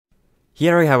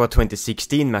Here I have a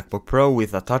 2016 MacBook Pro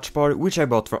with a Touch Bar, which I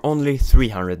bought for only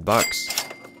 300 bucks.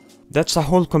 That's a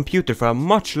whole computer for a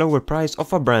much lower price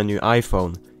of a brand new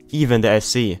iPhone, even the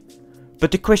SE.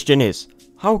 But the question is,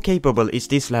 how capable is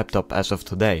this laptop as of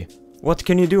today? What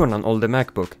can you do on an older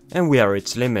MacBook, and where are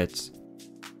its limits?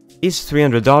 Is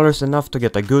 $300 enough to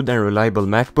get a good and reliable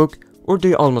MacBook, or do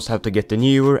you almost have to get the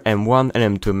newer M1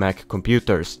 and M2 Mac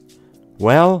computers?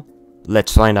 Well,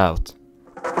 let's find out.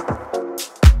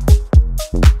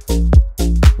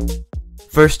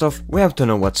 First off, we have to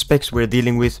know what specs we're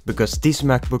dealing with, because this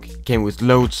MacBook came with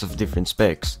loads of different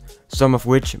specs, some of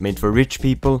which made for rich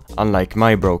people, unlike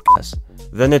my broke ass.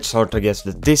 Then it's hard to guess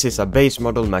that this is a base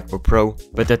model MacBook Pro,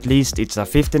 but at least it's a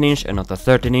 15-inch and not a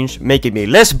 13-inch, making me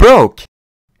less broke!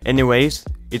 Anyways,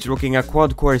 it's rocking a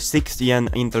quad-core 6th gen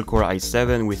Intel Core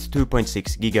i7 with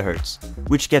 2.6 GHz,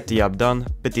 which get the job done,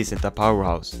 but isn't a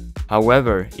powerhouse.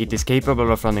 However, it is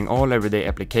capable of running all everyday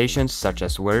applications such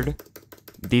as Word,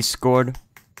 Discord,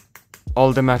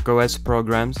 all the macOS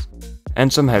programs,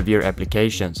 and some heavier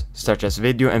applications, such as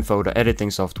video and photo editing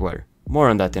software. More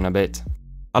on that in a bit.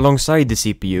 Alongside the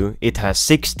CPU, it has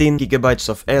 16GB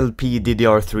of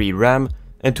LPDDR3 RAM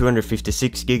and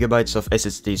 256GB of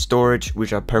SSD storage,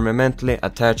 which are permanently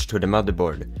attached to the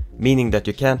motherboard, meaning that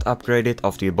you can't upgrade it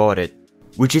after you bought it,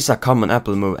 which is a common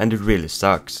Apple move and it really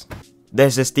sucks. The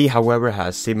SSD, however,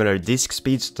 has similar disk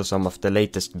speeds to some of the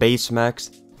latest base Macs,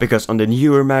 because on the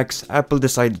newer Macs, Apple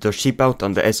decided to ship out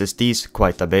on the SSDs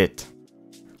quite a bit.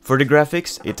 For the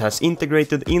graphics, it has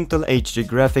integrated Intel HD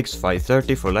Graphics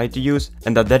 530 for lighter use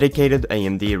and a dedicated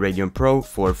AMD Radeon Pro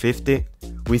 450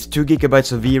 with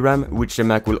 2GB of VRAM, which the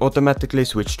Mac will automatically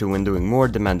switch to when doing more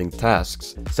demanding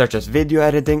tasks, such as video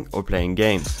editing or playing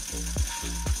games.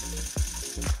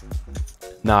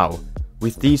 Now,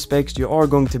 with these specs you are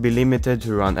going to be limited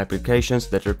to run applications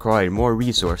that require more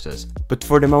resources, but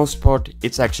for the most part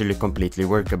it's actually completely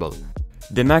workable.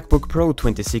 The MacBook Pro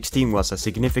 2016 was a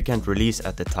significant release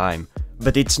at the time,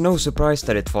 but it's no surprise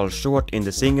that it falls short in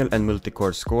the single and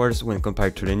multi-core scores when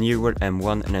compared to the newer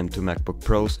M1 and M2 MacBook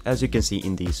Pros, as you can see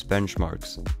in these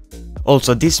benchmarks.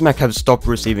 Also, this Mac has stopped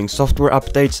receiving software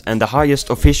updates, and the highest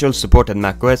official supported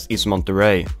macOS is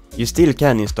Monterey. You still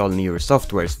can install newer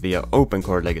softwares via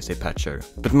OpenCore Legacy Patcher,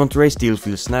 but Monterey still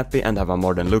feels snappy and have a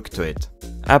modern look to it.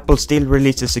 Apple still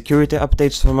releases security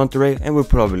updates for Monterey and will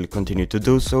probably continue to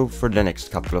do so for the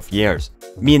next couple of years,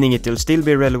 meaning it will still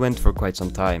be relevant for quite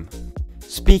some time.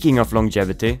 Speaking of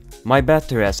longevity, my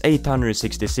battery has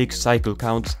 866 cycle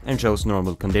counts and shows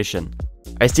normal condition.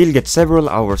 I still get several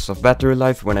hours of battery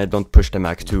life when I don't push the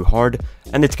Mac too hard,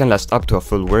 and it can last up to a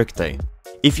full workday.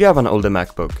 If you have an older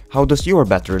MacBook, how does your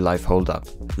battery life hold up?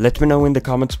 Let me know in the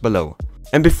comments below.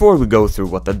 And before we go through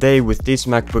what a day with this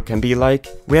MacBook can be like,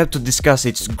 we have to discuss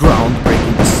its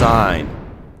groundbreaking design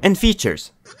and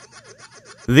features.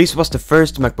 This was the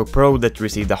first MacBook Pro that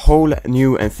received a whole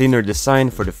new and thinner design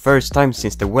for the first time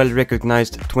since the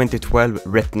well-recognized 2012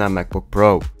 Retina MacBook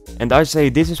Pro. And I say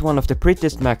this is one of the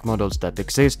prettiest Mac models that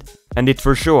exist, and it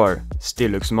for sure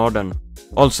still looks modern.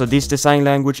 Also, this design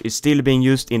language is still being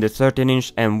used in the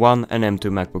 13-inch M1 and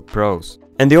M2 MacBook Pros.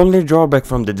 And the only drawback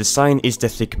from the design is the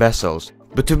thick bezels,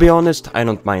 but to be honest, I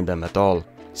don't mind them at all.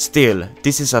 Still,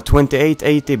 this is a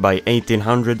 2880 by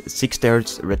 1800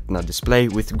 60Hz Retina display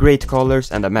with great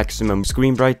colors and a maximum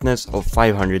screen brightness of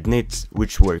 500 nits,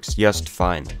 which works just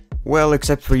fine. Well,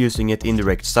 except for using it in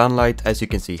direct sunlight, as you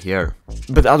can see here.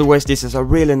 But otherwise this is a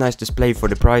really nice display for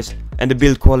the price, and the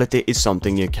build quality is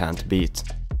something you can't beat.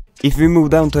 If we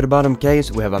move down to the bottom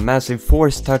case, we have a massive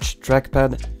Force Touch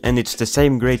trackpad, and it's the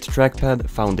same great trackpad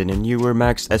found in the newer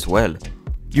Macs as well.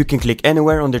 You can click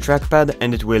anywhere on the trackpad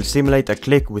and it will simulate a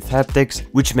click with haptics,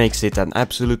 which makes it an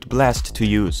absolute blast to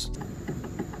use.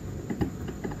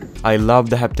 I love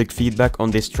the haptic feedback on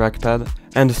this trackpad,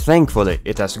 and thankfully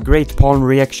it has great palm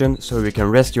reaction, so you can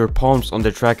rest your palms on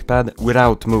the trackpad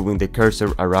without moving the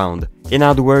cursor around. In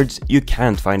other words, you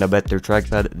can't find a better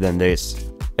trackpad than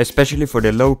this, especially for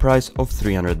the low price of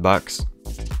 300 bucks.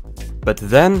 But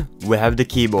then we have the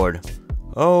keyboard.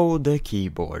 Oh, the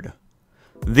keyboard.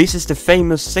 This is the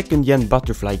famous 2nd gen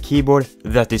butterfly keyboard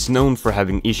that is known for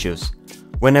having issues.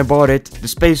 When I bought it, the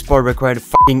spacebar required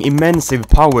fucking immense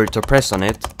power to press on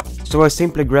it, so I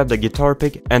simply grabbed a guitar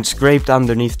pick and scraped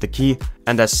underneath the key,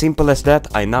 and as simple as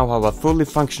that, I now have a fully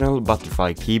functional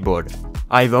butterfly keyboard.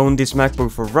 I've owned this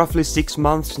MacBook for roughly 6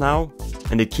 months now,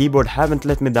 and the keyboard haven't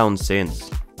let me down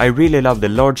since. I really love the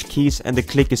large keys and the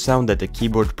clicky sound that the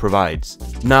keyboard provides.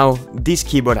 Now, this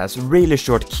keyboard has really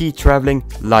short key traveling,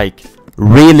 like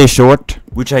really short,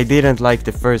 which I didn't like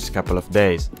the first couple of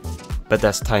days. But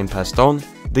as time passed on,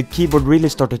 the keyboard really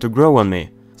started to grow on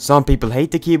me, Some people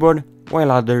hate the keyboard, while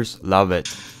others love it.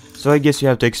 So I guess you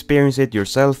have to experience it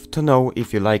yourself to know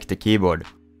if you like the keyboard.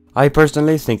 I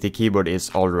personally think the keyboard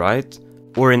is alright,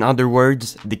 or in other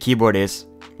words, the keyboard is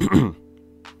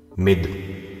mid.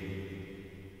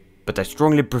 But I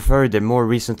strongly prefer the more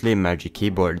recently Magic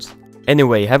keyboards.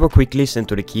 Anyway, have a quick listen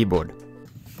to the keyboard.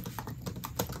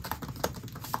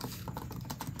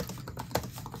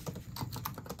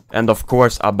 And of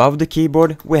course, above the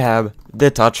keyboard we have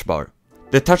the touch bar.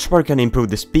 The touch bar can improve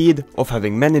the speed of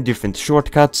having many different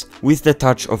shortcuts with the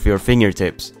touch of your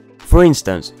fingertips. For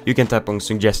instance, you can tap on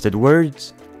suggested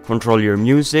words, control your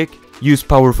music, use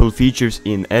powerful features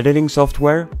in editing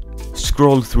software,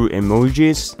 scroll through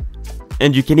emojis,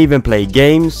 and you can even play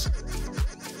games,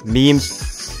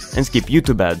 memes, and skip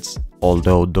YouTube ads.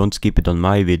 Although don't skip it on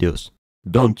my videos.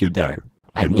 Don't you dare.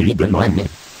 I need the money.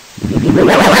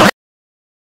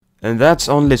 And that's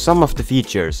only some of the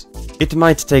features. It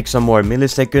might take some more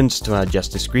milliseconds to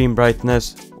adjust the screen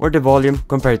brightness or the volume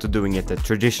compared to doing it the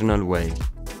traditional way.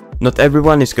 Not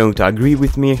everyone is going to agree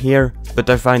with me here,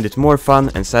 but I find it more fun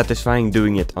and satisfying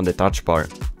doing it on the touch bar.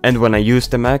 And when I use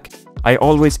the Mac, I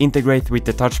always integrate with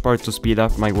the touch bar to speed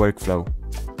up my workflow.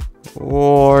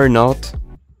 Or not.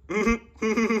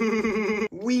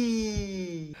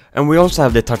 Whee! And we also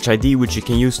have the Touch ID, which you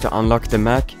can use to unlock the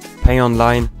Mac, pay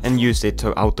online, and use it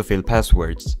to autofill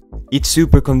passwords. It's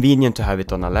super convenient to have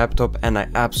it on a laptop, and I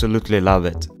absolutely love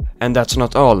it. And that's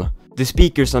not all. The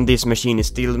speakers on this machine is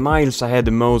still miles ahead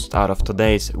of most out of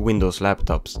today's Windows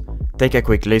laptops. Take a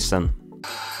quick listen.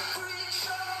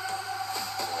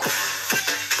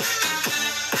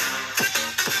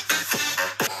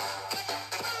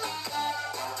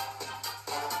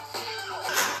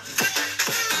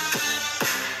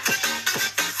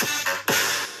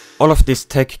 All of this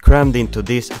tech crammed into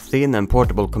this thin and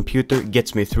portable computer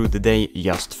gets me through the day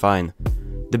just fine.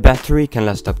 The battery can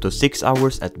last up to 6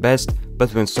 hours at best,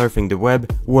 but when surfing the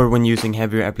web or when using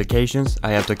heavier applications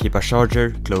I have to keep a charger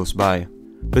close by.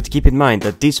 But keep in mind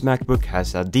that this MacBook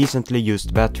has a decently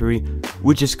used battery,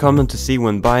 which is common to see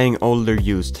when buying older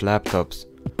used laptops.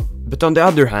 But on the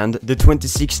other hand, the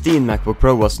 2016 MacBook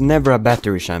Pro was never a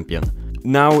battery champion.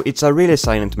 Now it's a really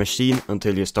silent machine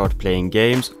until you start playing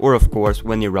games or of course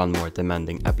when you run more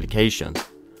demanding applications.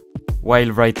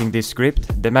 While writing this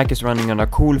script, the Mac is running on a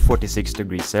cool 46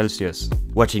 degrees Celsius.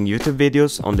 Watching YouTube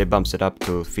videos only bumps it up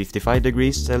to 55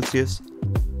 degrees Celsius.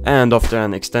 And after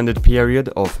an extended period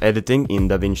of editing in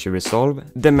DaVinci Resolve,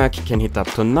 the Mac can hit up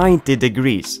to 90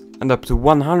 degrees and up to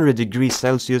 100 degrees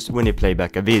Celsius when you play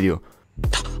back a video.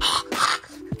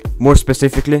 More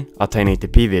specifically, a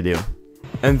 1080p video.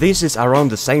 And this is around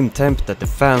the same temp that the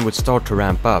fan would start to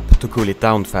ramp up to cool it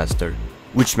down faster,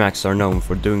 which Macs are known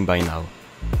for doing by now.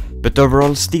 But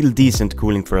overall still decent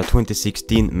cooling for a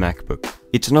 2016 MacBook.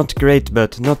 It's not great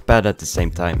but not bad at the same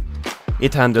time.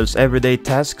 It handles everyday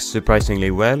tasks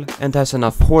surprisingly well and has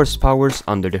enough horsepower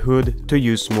under the hood to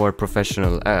use more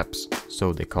professional apps,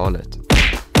 so they call it.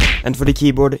 And for the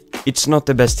keyboard, it's not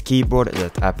the best keyboard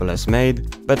that Apple has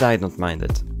made, but I don't mind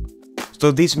it.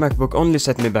 So this MacBook only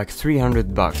set me back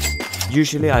 $300.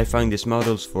 Usually I find these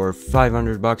models for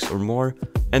 $500 or more,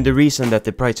 and the reason that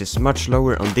the price is much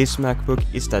lower on this MacBook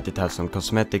is that it has some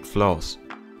cosmetic flaws.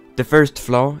 The first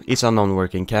flaw is a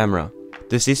non-working camera.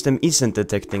 The system isn't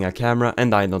detecting a camera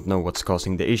and I don't know what's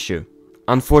causing the issue.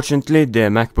 Unfortunately, the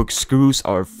MacBook screws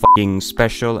are f***ing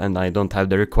special and I don't have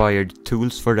the required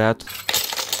tools for that.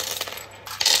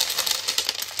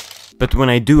 But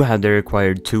when I do have the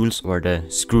required tools or the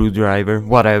screwdriver,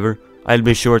 whatever, I'll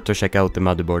be sure to check out the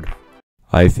motherboard.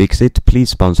 iFixit, please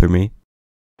sponsor me.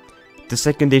 The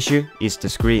second issue is the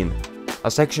screen. A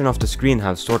section of the screen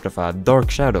has sort of a dark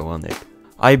shadow on it.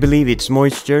 I believe it's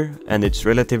moisture and it's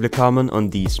relatively common on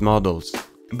these models.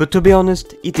 But to be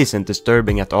honest, it isn't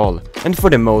disturbing at all, and for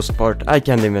the most part I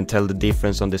can't even tell the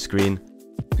difference on the screen.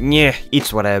 Yeah,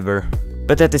 it's whatever.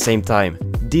 But at the same time,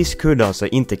 this could also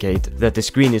indicate that the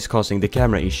screen is causing the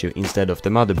camera issue instead of the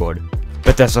motherboard.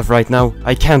 But as of right now,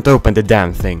 I can't open the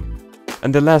damn thing.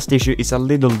 And the last issue is a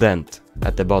little dent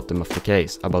at the bottom of the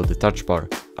case above the touch bar,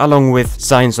 along with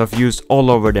signs of use all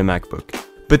over the MacBook.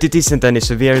 But it isn't any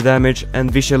severe damage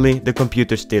and visually the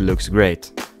computer still looks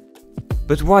great.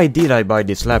 But why did I buy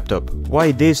this laptop?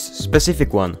 Why this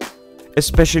specific one?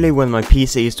 Especially when my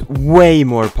PC is way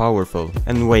more powerful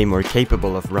and way more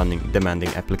capable of running demanding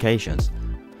applications.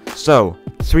 So,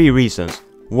 3 reasons.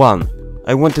 1.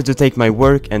 I wanted to take my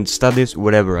work and studies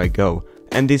wherever I go,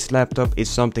 and this laptop is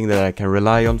something that I can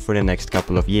rely on for the next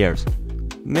couple of years.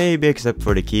 Maybe except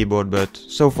for the keyboard, but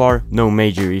so far no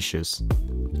major issues.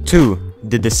 2.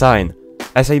 The design.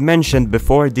 As I mentioned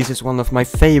before, this is one of my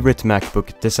favorite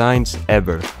MacBook designs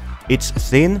ever. It's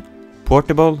thin,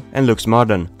 portable and looks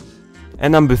modern.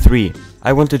 And number 3,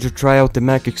 I wanted to try out the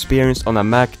Mac experience on a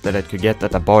Mac that I could get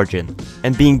at a bargain.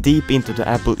 And being deep into the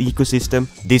Apple ecosystem,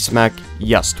 this Mac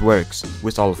just works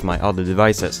with all of my other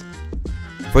devices.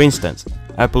 For instance,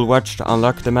 Apple Watch to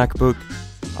unlock the MacBook,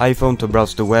 iPhone to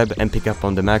browse the web and pick up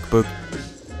on the MacBook,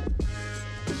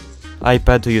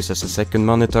 iPad to use as a second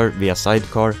monitor via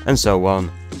Sidecar, and so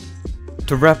on.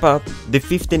 To wrap up, the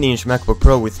 15-inch MacBook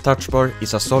Pro with Touch Bar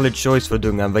is a solid choice for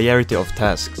doing a variety of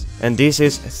tasks, and this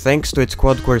is thanks to its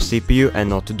quad-core CPU and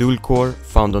not dual-core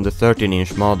found on the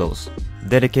 13-inch models.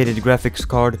 Dedicated graphics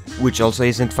card, which also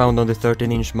isn't found on the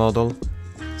 13-inch model,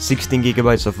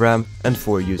 16GB of RAM and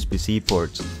 4 USB-C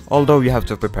ports, although you have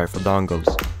to prepare for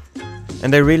dongles.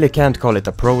 And I really can't call it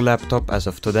a pro laptop as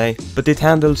of today, but it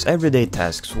handles everyday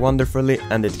tasks wonderfully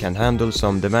and it can handle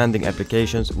some demanding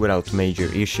applications without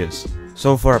major issues.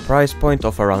 So for a price point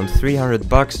of around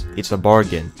 $300, it's a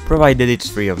bargain, provided it's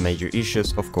free of major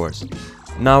issues, of course.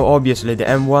 Now obviously the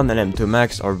M1 and M2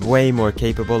 Macs are way more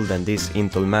capable than this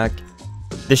Intel Mac.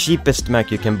 The cheapest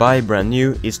Mac you can buy brand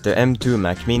new is the M2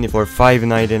 Mac Mini for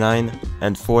 $599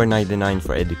 and $499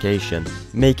 for education,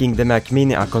 making the Mac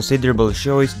Mini a considerable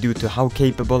choice due to how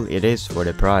capable it is for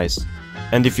the price.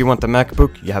 And if you want a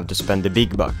MacBook, you have to spend the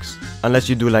big bucks, unless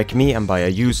you do like me and buy a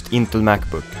used Intel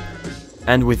MacBook.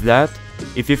 And with that,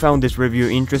 if you found this review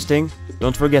interesting,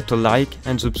 don't forget to like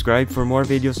and subscribe for more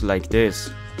videos like this.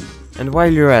 And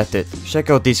while you're at it, check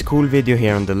out this cool video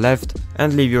here on the left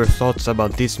and leave your thoughts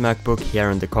about this MacBook here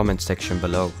in the comment section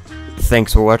below.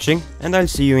 Thanks for watching and I'll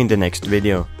see you in the next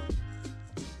video.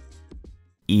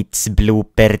 It's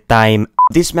blooper time.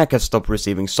 This Mac has stopped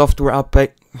receiving software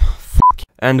update.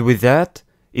 And with that,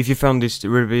 if you found this